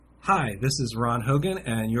Hi, this is Ron Hogan,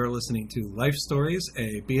 and you're listening to Life Stories,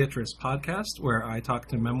 a Beatrice podcast where I talk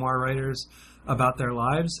to memoir writers about their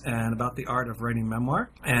lives and about the art of writing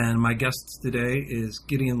memoir. And my guest today is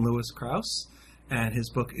Gideon Lewis Krause, and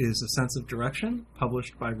his book is A Sense of Direction,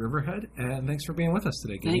 published by Riverhead. And thanks for being with us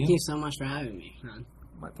today, Gideon. Thank you so much for having me, Ron.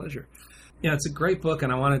 My pleasure. Yeah, it's a great book,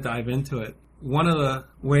 and I want to dive into it. One of the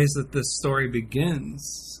ways that this story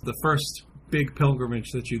begins, the first big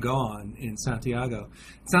pilgrimage that you go on in Santiago,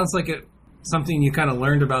 it sounds like something you kind of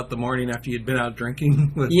learned about the morning after you'd been out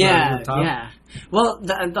drinking with Tom. Yeah. Well,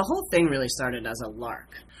 the whole thing really started as a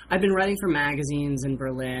lark. I'd been writing for magazines in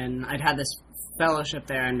Berlin. I'd had this fellowship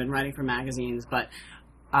there and been writing for magazines, but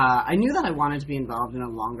I knew that I wanted to be involved in a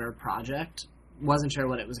longer project. Wasn't sure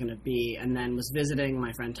what it was going to be, and then was visiting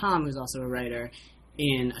my friend Tom, who's also a writer,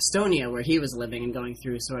 in Estonia, where he was living and going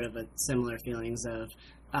through sort of similar feelings of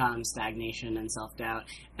stagnation and self-doubt.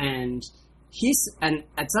 And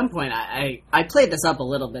at some point, I played this up a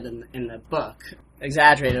little bit in the book,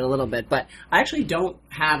 exaggerated a little bit, but I actually don't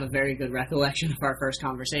have a very good recollection of our first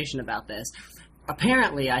conversation about this.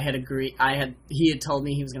 Apparently, he had told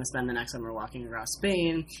me he was going to spend the next summer walking across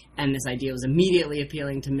Spain, and this idea was immediately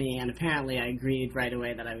appealing to me, and apparently I agreed right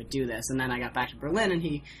away that I would do this. And then I got back to Berlin, and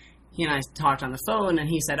he and I talked on the phone, and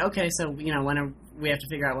he said, okay, so, we have to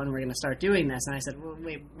figure out when we're going to start doing this. And I said, well,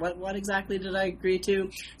 wait, what exactly did I agree to?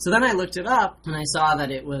 So then I looked it up, and I saw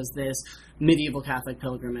that it was this medieval Catholic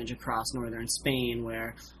pilgrimage across northern Spain,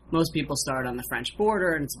 where most people start on the French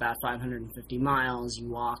border, and it's about 550 miles. You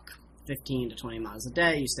walk 15 to 20 miles a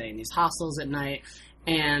day. You stay in these hostels at night.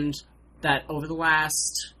 And that over the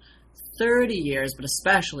last 30 years, but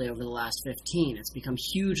especially over the last 15, it's become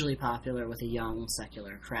hugely popular with a young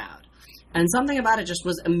secular crowd. And something about it just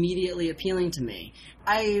was immediately appealing to me.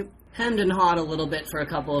 I hemmed and hawed a little bit for a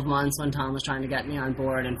couple of months when Tom was trying to get me on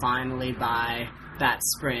board, and finally by that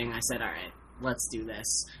spring I said, all right, let's do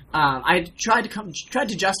this. I tried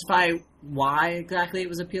to justify why exactly it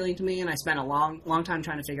was appealing to me, and I spent a long time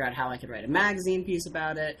trying to figure out how I could write a magazine piece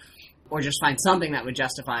about it, or just find something that would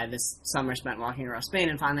justify this summer spent walking around Spain.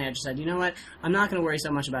 And finally I just said, you know what, I'm not going to worry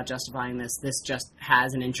so much about justifying this. This just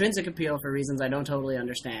has an intrinsic appeal for reasons I don't totally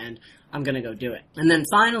understand. I'm going to go do it. And then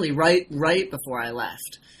finally, right before I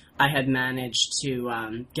left, I had managed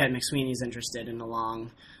to get McSweeney's interested in a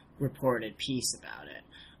long reported piece about it.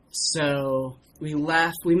 So we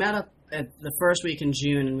met up at the first week in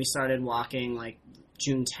June, and we started walking like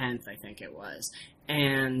June 10th, I think it was.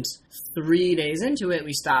 And 3 days into it,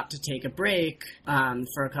 we stopped to take a break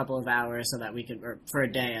for a couple of hours so that we could, or for a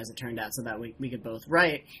day as it turned out, so that we could both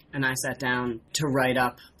write. And I sat down to write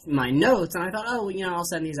up my notes, and I thought, I'll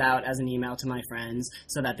send these out as an email to my friends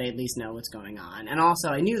so that they at least know what's going on. And also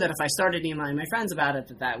I knew that if I started emailing my friends about it,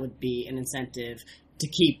 that would be an incentive to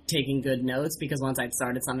keep taking good notes, because once I'd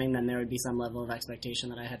started something, then there would be some level of expectation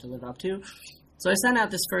that I had to live up to. So I sent out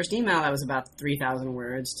this first email that was about 3,000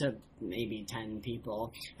 words to maybe 10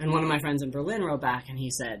 people. And one of my friends in Berlin wrote back, and he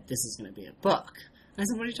said, this is going to be a book. And I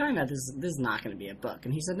said, what are you talking about? This is not going to be a book.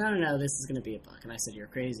 And he said, no, this is going to be a book. And I said, you're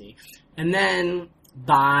crazy. And then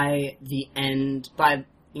by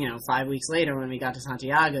 5 weeks later, when we got to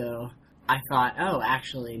Santiago, I thought,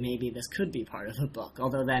 actually, maybe this could be part of a book.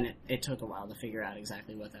 Although then it took a while to figure out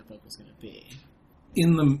exactly what that book was going to be.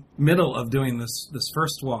 In the middle of doing this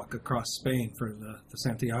first walk across Spain for the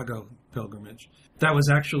Santiago pilgrimage, that was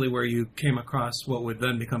actually where you came across what would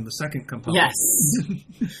then become the second component.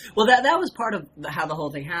 Yes. Well, that was part of how the whole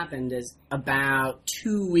thing happened. Is about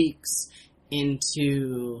 2 weeks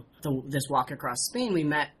into this walk across Spain, we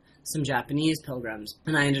met some Japanese pilgrims,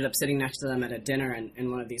 and I ended up sitting next to them at a dinner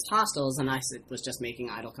in one of these hostels, and I was just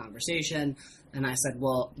making idle conversation, and I said,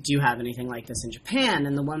 well, do you have anything like this in Japan?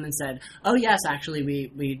 And the woman said, oh yes, actually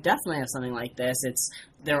we definitely have something like this.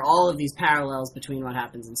 There are all of these parallels between what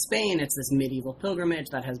happens in Spain. It's this medieval pilgrimage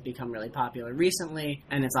that has become really popular recently,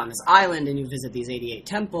 and it's on this island, and you visit these 88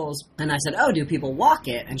 temples. And I said, oh, do people walk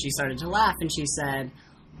it? And she started to laugh, and she said,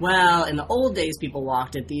 well, in the old days people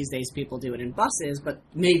walked it, these days people do it in buses, but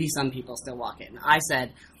maybe some people still walk it. And I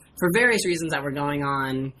said, for various reasons that were going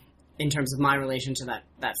on in terms of my relation to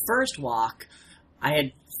that first walk, I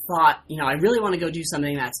had thought, I really want to go do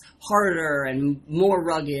something that's harder and more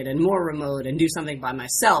rugged and more remote and do something by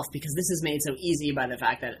myself, because this is made so easy by the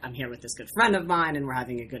fact that I'm here with this good friend of mine and we're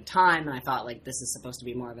having a good time, and I thought, this is supposed to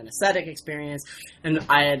be more of an aesthetic experience. And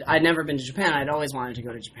I'd never been to Japan. I'd always wanted to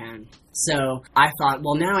go to Japan. So I thought,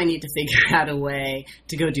 well, now I need to figure out a way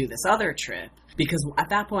to go do this other trip. Because at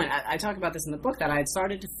that point, I talk about this in the book, that I had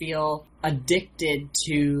started to feel addicted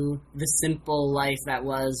to the simple life that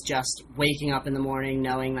was just waking up in the morning,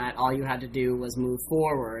 knowing that all you had to do was move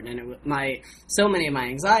forward. And so many of my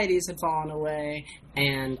anxieties had fallen away,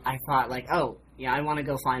 and I thought, like, oh, yeah, I want to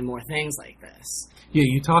go find more things like this. Yeah,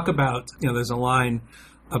 you talk about, there's a line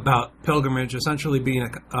about pilgrimage essentially being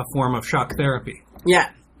a form of shock therapy.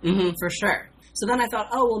 Yeah, for sure. So then I thought,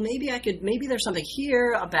 oh, well, maybe there's something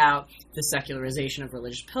here about the secularization of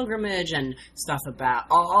religious pilgrimage and stuff about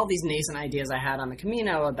all these nascent ideas I had on the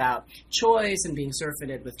Camino about choice and being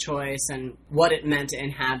surfeited with choice and what it meant to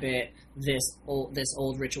inhabit this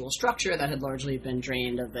old ritual structure that had largely been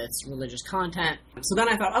drained of its religious content. So then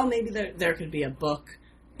I thought, oh, maybe there could be a book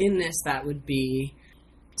in this that would be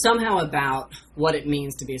somehow about what it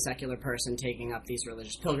means to be a secular person taking up these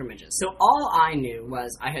religious pilgrimages. So all I knew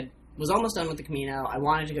was was almost done with the Camino. I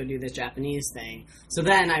wanted to go do this Japanese thing. So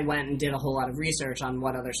then I went and did a whole lot of research on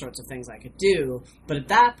what other sorts of things I could do. But at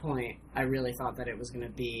that point, I really thought that it was going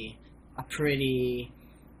to be a pretty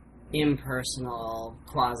impersonal,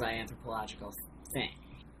 quasi-anthropological thing.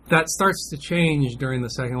 That starts to change during the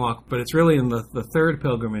second walk, but it's really in the third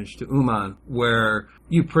pilgrimage to Uman where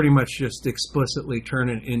you pretty much just explicitly turn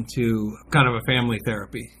it into kind of a family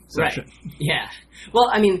therapy session. Right. Yeah. Well,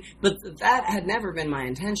 I mean, but that had never been my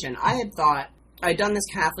intention. I had thought I'd done this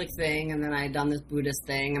Catholic thing, and then I had done this Buddhist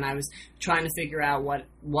thing, and I was trying to figure out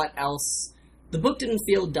what else. The book didn't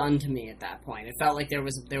feel done to me at that point. It felt like there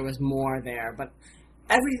was more there, but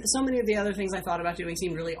so many of the other things I thought about doing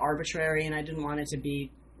seemed really arbitrary, and I didn't want it to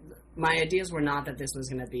be. My ideas were not that this was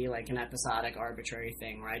going to be like an episodic, arbitrary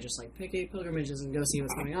thing where I just like pick 8 pilgrimages and go see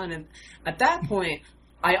what's going on. And at that point,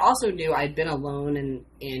 I also knew I'd been alone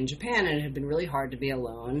in Japan, and it had been really hard to be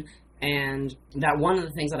alone. And that one of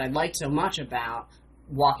the things that I liked so much about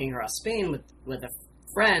walking across Spain with a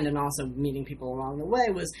friend and also meeting people along the way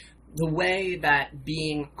was the way that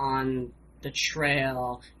being on the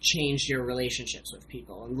trail changed your relationships with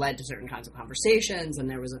people and led to certain kinds of conversations. And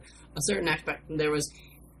there was a certain aspect, there was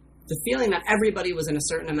the feeling that everybody was in a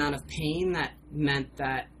certain amount of pain that meant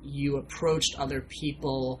that you approached other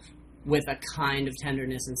people with a kind of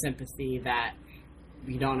tenderness and sympathy that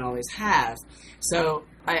we don't always have. So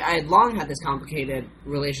I had long had this complicated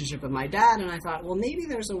relationship with my dad, and I thought, well, maybe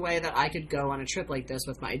there's a way that I could go on a trip like this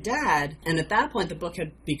with my dad. And at that point, the book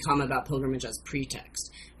had become about pilgrimage as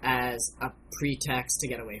a pretext to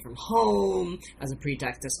get away from home, as a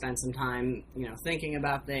pretext to spend some time, thinking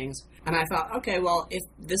about things. And I thought, okay, well, if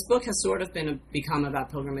this book has sort of become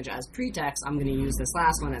about pilgrimage as pretext, I'm going to use this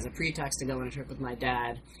last one as a pretext to go on a trip with my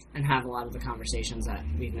dad and have a lot of the conversations that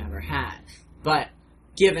we've never had. But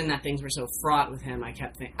given that things were so fraught with him, I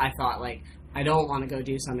thought, like, I don't want to go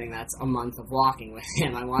do something that's a month of walking with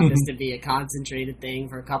him. I want this to be a concentrated thing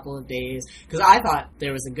for a couple of days, because I thought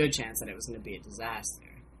there was a good chance that it was going to be a disaster.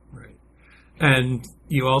 Right. And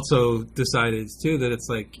you also decided, too, that it's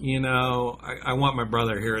like, I want my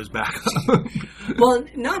brother here as backup. Well,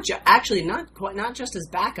 not just as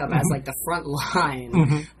backup, as, like, the front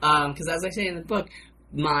line. Because as I say in the book,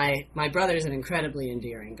 my brother is an incredibly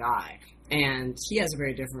endearing guy. And he has a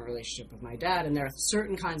very different relationship with my dad, and there are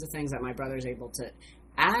certain kinds of things that my brother is able to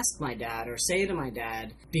ask my dad or say to my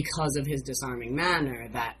dad because of his disarming manner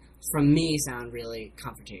that, from me, sound really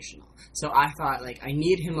confrontational. So I thought, like, I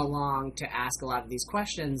need him along to ask a lot of these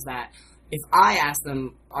questions that, if I ask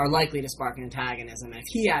them, are likely to spark antagonism. If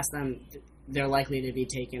he asks them, they're likely to be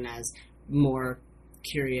taken as more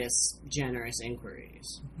curious, generous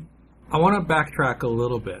inquiries. I want to backtrack a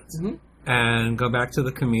little bit. And go back to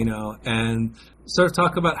the Camino and sort of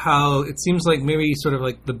talk about how it seems like maybe sort of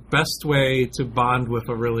like the best way to bond with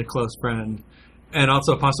a really close friend, and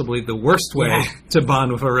also possibly the worst way to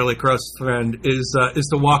bond with a really close friend is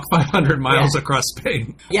to walk 500 miles across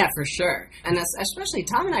Spain. Yeah, for sure. And especially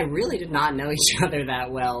Tom and I really did not know each other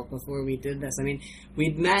that well before we did this. I mean,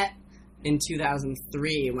 we'd met in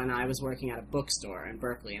 2003 when I was working at a bookstore in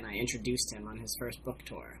Berkeley, and I introduced him on his first book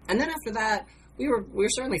tour. And then after that, we were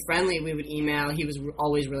certainly friendly. We would email. He was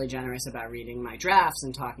always really generous about reading my drafts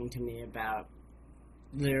and talking to me about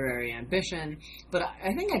literary ambition. But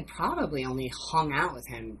I think I'd probably only hung out with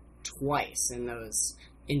him twice in those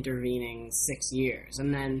intervening 6 years.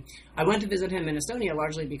 And then I went to visit him in Estonia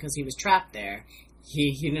largely because he was trapped there.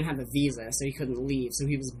 He didn't have a visa, so he couldn't leave. So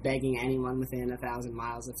he was begging anyone within 1,000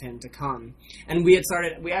 miles of him to come. And we'd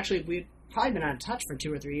probably been out of touch for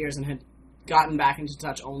 2 or 3 years and had gotten back into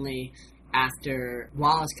touch only after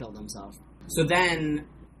Wallace killed himself. So then,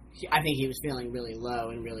 I think he was feeling really low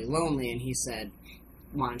and really lonely, and he said,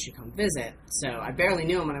 why don't you come visit? So I barely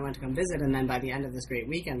knew him when I went to come visit, and then by the end of this great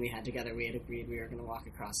weekend we had together, we had agreed we were going to walk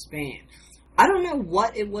across Spain. I don't know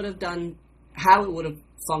what it would have done, how it would have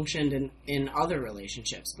functioned in other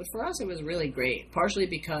relationships, but for us it was really great, partially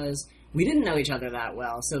because we didn't know each other that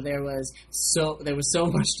well, so there was so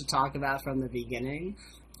much to talk about from the beginning.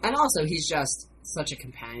 And also, he's just such a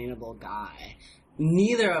companionable guy.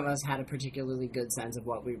 Neither of us had a particularly good sense of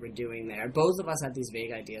what we were doing there. Both of us had these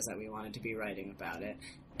vague ideas that we wanted to be writing about it.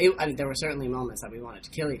 I mean, there were certainly moments that we wanted to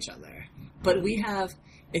kill each other. But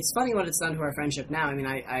it's funny what it's done to our friendship now. I mean,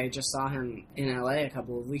 I just saw him in LA a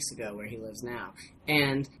couple of weeks ago, where he lives now.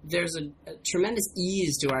 And there's a tremendous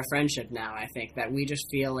ease to our friendship now, I think, that we just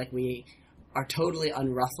feel like we are totally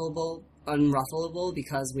unruffleable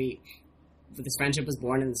because this friendship was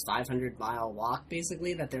born in this 500-mile walk,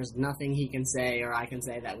 basically, that there's nothing he can say or I can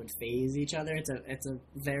say that would faze each other.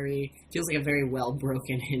 Feels like a very well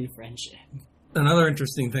broken in friendship. Another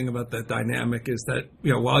interesting thing about that dynamic is that,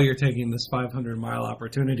 while you're taking this 500-mile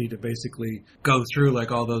opportunity to basically go through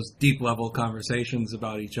like all those deep-level conversations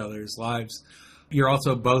about each other's lives, you're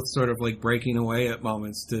also both sort of like breaking away at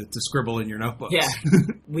moments to scribble in your notebooks. Yeah.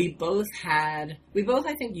 We both, I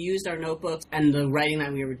think, used our notebooks and the writing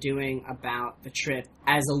that we were doing about the trip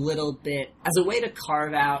as a way to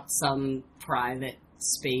carve out some private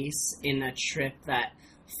space in a trip that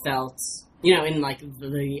felt, in like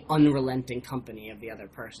the unrelenting company of the other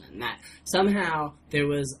person. That somehow there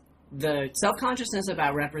was the self-consciousness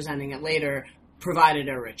about representing it later provided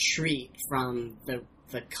a retreat from the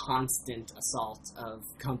constant assault of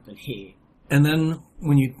company. And then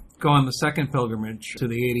when you go on the second pilgrimage to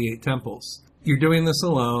the 88 temples, you're doing this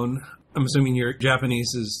alone. I'm assuming your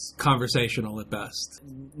Japanese is conversational at best.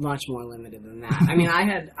 Much more limited than that. I mean,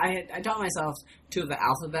 I taught myself 2 of the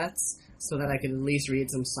alphabets so that I could at least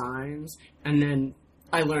read some signs, and then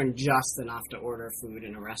I learned just enough to order food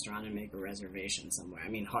in a restaurant and make a reservation somewhere. I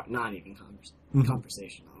mean, not even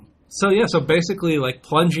conversational. So basically like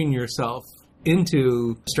plunging yourself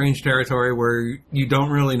into strange territory where you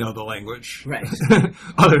don't really know the language, right?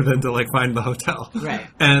 Other than to like find the hotel, right?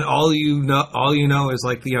 And all you know is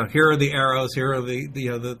like here are the arrows, here are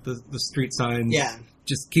the street signs. Yeah,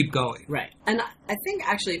 just keep going, right? And I think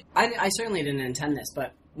actually, I certainly didn't intend this,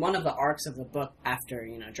 but one of the arcs of the book after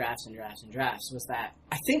drafts and drafts and drafts was that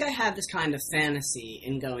I think I had this kind of fantasy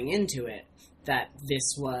in going into it that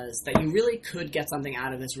you really could get something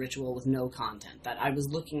out of this ritual with no content, that I was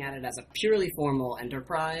looking at it as a purely formal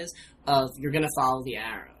enterprise of you're going to follow the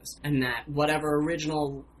arrows, and that whatever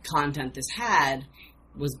original content this had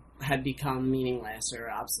become meaningless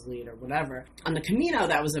or obsolete or whatever. On the Camino,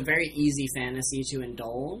 that was a very easy fantasy to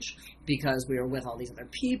indulge because we were with all these other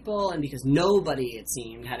people and because nobody, it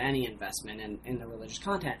seemed, had any investment in the religious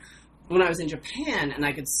content. When I was in Japan and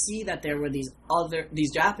I could see that there were these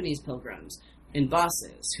Japanese pilgrims in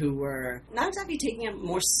buses who were not exactly taking it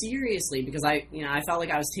more seriously, because I felt like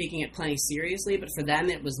I was taking it plenty seriously, but for them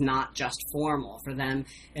it was not just formal. For them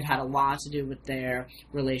it had a lot to do with their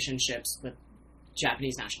relationships with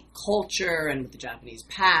Japanese national culture and with the Japanese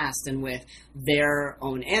past and with their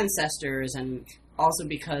own ancestors, and also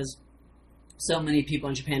because so many people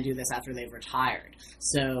in Japan do this after they've retired.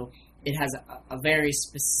 So it has a very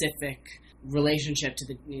specific relationship to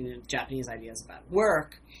the Japanese ideas about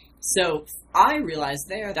work. So I realized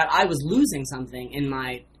there that I was losing something in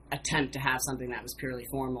my attempt to have something that was purely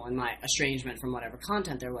formal and my estrangement from whatever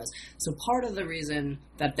content there was. So part of the reason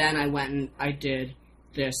that then I went and I did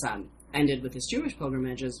this, ended with this Jewish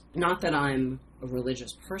pilgrimage is not that I'm a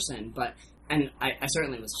religious person, and I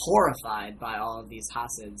certainly was horrified by all of these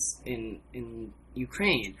Hasids in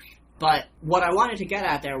Ukraine. But what I wanted to get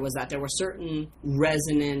at there was that there were certain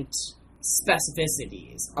resonant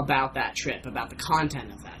specificities about that trip, about the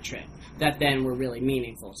content of that trip, that then were really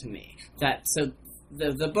meaningful to me. So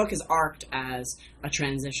the book is arced as a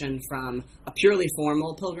transition from a purely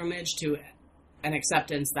formal pilgrimage to an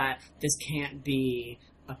acceptance that this can't be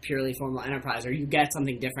a purely formal enterprise, or you get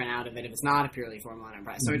something different out of it if it's not a purely formal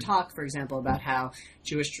enterprise. So I talk, for example, about how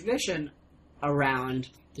Jewish tradition around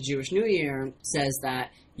the Jewish New Year says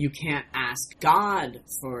that you can't ask God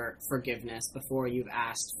for forgiveness before you've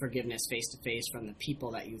asked forgiveness face-to-face from the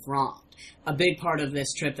people that you've wronged. A big part of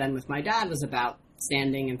this trip then with my dad was about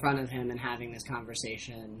standing in front of him and having this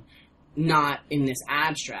conversation, not in this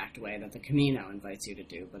abstract way that the Camino invites you to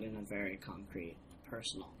do, but in a very concrete,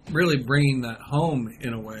 personal. Really bringing that home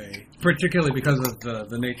in a way, particularly because of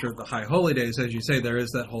the nature of the High Holy Days. As you say, there is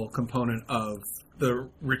that whole component of the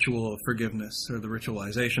ritual of forgiveness, or the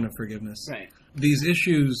ritualization of forgiveness. Right. These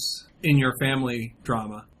issues in your family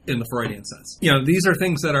drama, in the Freudian sense, these are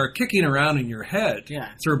things that are kicking around in your head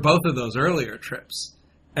through both of those earlier trips.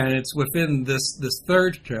 And it's within this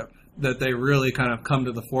third trip that they really kind of come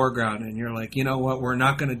to the foreground, and you're like, you know what, we're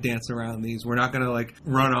not going to dance around these. We're not going to like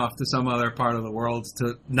run off to some other part of the world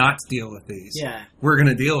to not deal with these. Yeah. We're going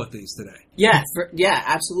to deal with these today. Yeah,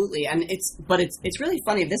 absolutely. And it's really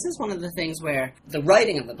funny. This is one of the things where the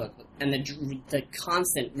writing of the book and the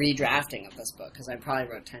constant redrafting of this book, because I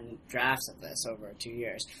probably wrote 10 drafts of this over 2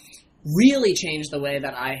 years, really changed the way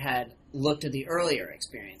that I had looked at the earlier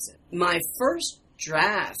experiences. My first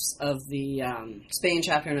drafts of the Spain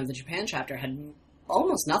chapter and of the Japan chapter had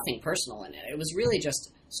almost nothing personal in it. It was really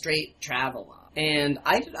just straight travel. And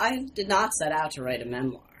I did not set out to write a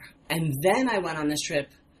memoir. And then I went on this trip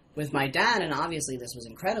with my dad, and obviously this was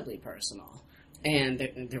incredibly personal. And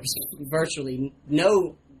there was virtually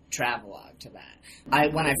no travelogue to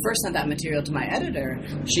that. When I first sent that material to my editor,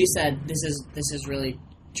 she said, this is really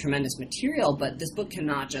tremendous material, but this book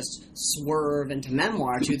cannot just swerve into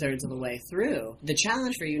memoir 2/3 of the way through. The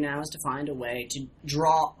challenge for you now is to find a way to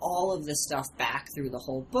draw all of this stuff back through the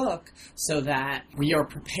whole book so that you're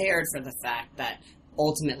prepared for the fact that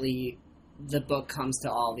ultimately the book comes to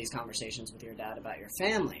all these conversations with your dad about your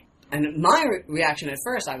family. And my reaction at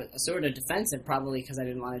first, I was sort of defensive, probably because I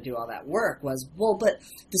didn't want to do all that work, was, well, but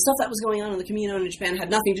the stuff that was going on in the Camino in Japan had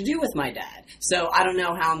nothing to do with my dad. So I don't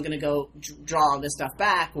know how I'm going to go draw all this stuff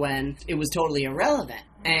back when it was totally irrelevant.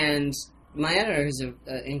 And my editor, who's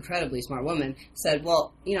an incredibly smart woman, said,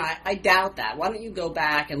 well, I doubt that. Why don't you go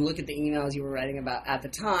back and look at the emails you were writing about at the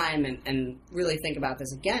time and really think about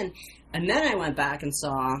this again? And then I went back and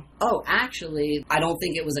saw, actually, I don't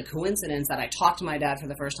think it was a coincidence that I talked to my dad for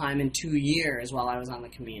the first time in 2 years while I was on the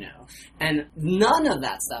Camino. And none of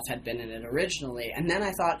that stuff had been in it originally. And then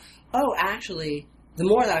I thought, actually, the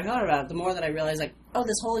more that I thought about it, the more that I realized,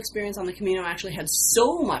 this whole experience on the Camino actually had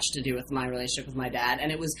so much to do with my relationship with my dad,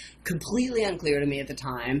 and it was completely unclear to me at the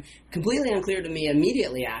time, completely unclear to me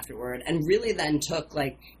immediately afterward, and really then took,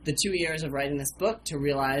 the 2 years of writing this book to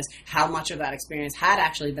realize how much of that experience had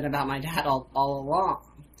actually been about my dad all along.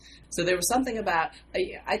 So there was something about,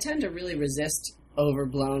 I tend to really resist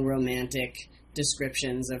overblown romantic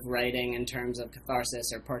descriptions of writing in terms of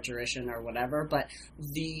catharsis or parturition or whatever, but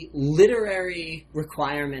the literary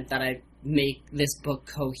requirement that I make this book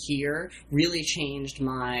cohere really changed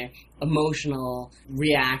my emotional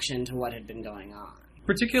reaction to what had been going on.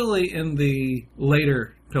 Particularly in the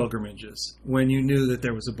later pilgrimages, when you knew that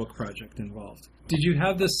there was a book project involved. Did you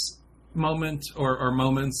have this moment or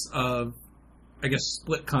moments of, I guess,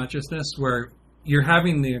 split consciousness where you're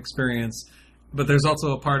having the experience, but there's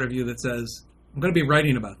also a part of you that says, I'm going to be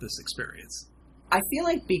writing about this experience? I feel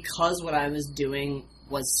like because what I was doing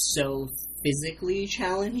was so physically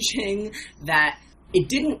challenging that it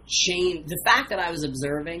didn't change. The fact that I was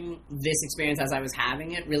observing this experience as I was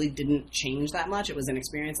having it really didn't change that much. It was an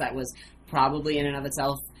experience that was probably in and of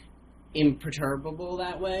itself imperturbable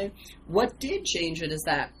that way. What did change it is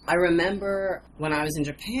that I remember when I was in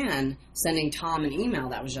Japan sending Tom an email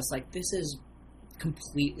that was just like, this is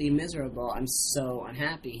completely miserable. I'm so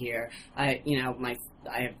unhappy here. I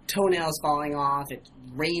have toenails falling off. It's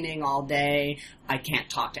raining all day. I can't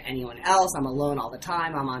talk to anyone else. I'm alone all the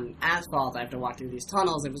time. I'm on asphalt. I have to walk through these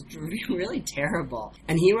tunnels. It was really terrible.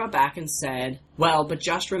 And he wrote back and said, well, but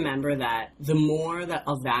just remember that the more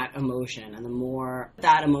of that emotion and the more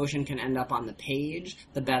that emotion can end up on the page,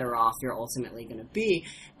 the better off you're ultimately going to be.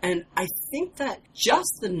 And I think that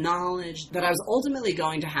just the knowledge that I was ultimately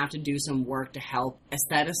going to have to do some work to help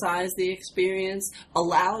aestheticize the experience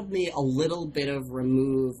allowed me a little bit of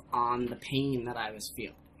remove on the pain that I was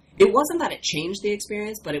feeling. It wasn't that it changed the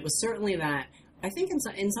experience, but it was certainly that I think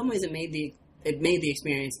in some ways it made the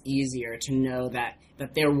experience easier to know that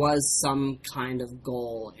there was some kind of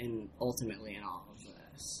goal ultimately in all of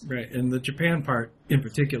this. Right, and the Japan part in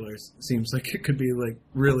particular seems like it could be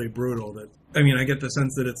really brutal. I get the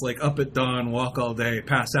sense that it's up at dawn, walk all day,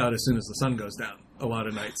 pass out as soon as the sun goes down a lot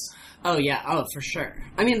of nights. Oh, yeah. Oh, for sure.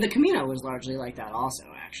 The Camino was largely like that also,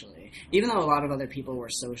 actually. Even though a lot of other people were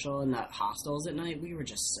social in the hostels at night, we were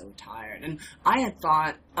just so tired. And I had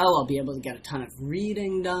thought, I'll be able to get a ton of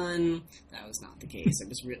reading done. That was not the case. It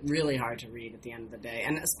was really hard to read at the end of the day.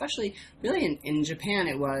 And especially, really, in Japan,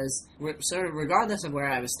 it was sort of regardless of where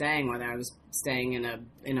I was staying, whether I was staying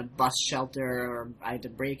in a bus shelter or I had to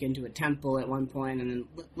break into a temple at one point, and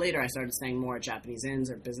then later I started staying more at Japanese inns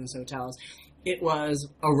or business hotels. It was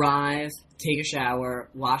arrive, take a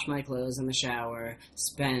shower, wash my clothes in the shower,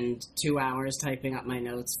 spend 2 hours typing up my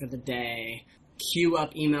notes for the day, queue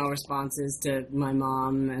up email responses to my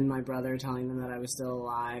mom and my brother telling them that I was still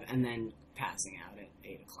alive, and then passing out at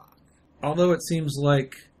 8 o'clock. Although it seems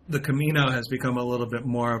like the Camino has become a little bit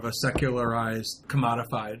more of a secularized,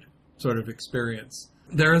 commodified sort of experience.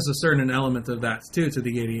 there is a certain element of that, too, to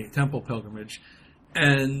the 88 Temple pilgrimage.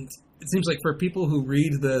 And it seems like for people who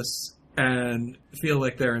read this and feel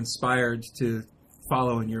like they're inspired to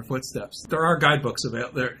follow in your footsteps, there are guidebooks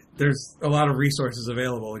available. There's a lot of resources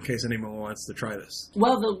available in case anyone wants to try this.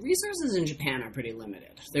 Well, the resources in Japan are pretty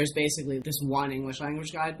limited. There's basically this one English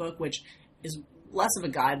language guidebook, which is less of a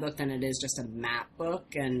guidebook than it is just a map book,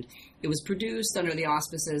 and it was produced under the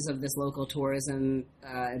auspices of this local tourism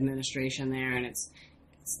administration there, and it's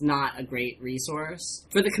not a great resource.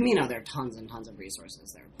 For the Camino, there are tons and tons of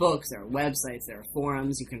resources. There are books, there are websites, there are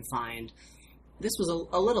forums you can find. This was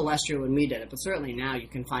a little less true when we did it, but certainly now you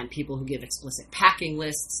can find people who give explicit packing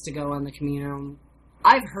lists to go on the Camino.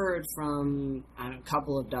 I've heard from a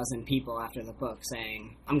couple of dozen people after the book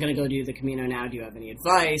saying, I'm going to go do the Camino now, do you have any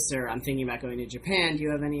advice? Or I'm thinking about going to Japan, do you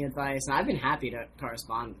have any advice? And I've been happy to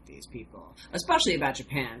correspond with these people, especially about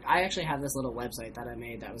Japan. I actually have this little website that I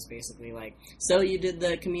made that was basically like, so you did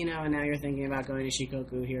the Camino and now you're thinking about going to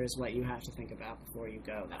Shikoku, here's what you have to think about before you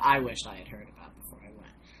go, that I wished I had heard about before I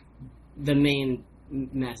went. The main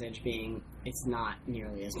message being, it's not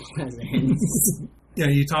nearly as pleasant. Yeah,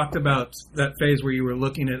 you talked about that phase where you were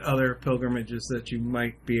looking at other pilgrimages that you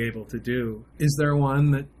might be able to do. Is there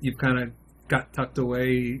one that you've kind of got tucked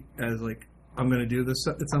away as like, I'm going to do this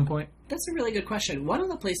at some point? That's a really good question. One of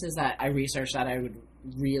the places that I researched that I would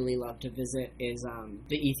really love to visit is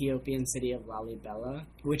the Ethiopian city of Lalibela,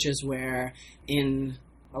 which is where in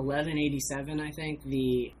 1187, I think,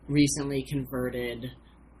 the recently converted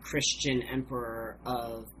Christian emperor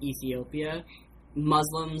of Ethiopia,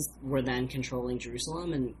 Muslims were then controlling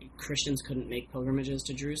Jerusalem, and Christians couldn't make pilgrimages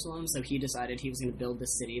to Jerusalem, so he decided he was going to build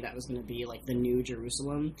this city that was going to be like the new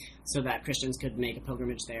Jerusalem, so that Christians could make a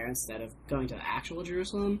pilgrimage there instead of going to actual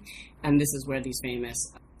Jerusalem. And this is where these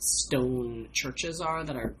famous stone churches are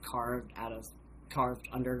that are carved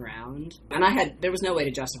underground. And there was no way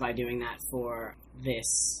to justify doing that for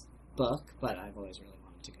this book, but I've always really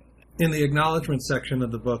wanted to go there. In the acknowledgement section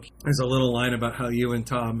of the book, there's a little line about how you and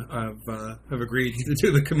Tom have agreed to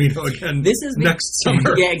do the Camino again next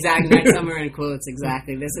summer. Yeah, exactly. Next summer in quotes,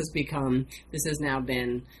 exactly. This has now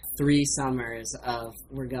been 3 summers of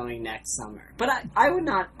we're going next summer. But I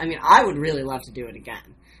would really love to do it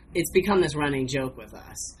again. It's become this running joke with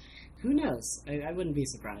us. Who knows? I wouldn't be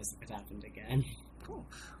surprised if it happened again. Cool.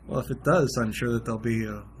 Well, if it does, I'm sure that there'll be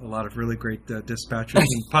a lot of really great dispatches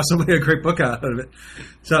and possibly a great book out of it.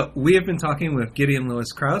 So we have been talking with Gideon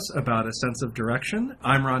Lewis Krause about A Sense of Direction.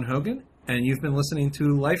 I'm Ron Hogan, and you've been listening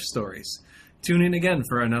to Life Stories. Tune in again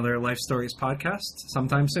for another Life Stories podcast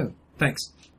sometime soon. Thanks.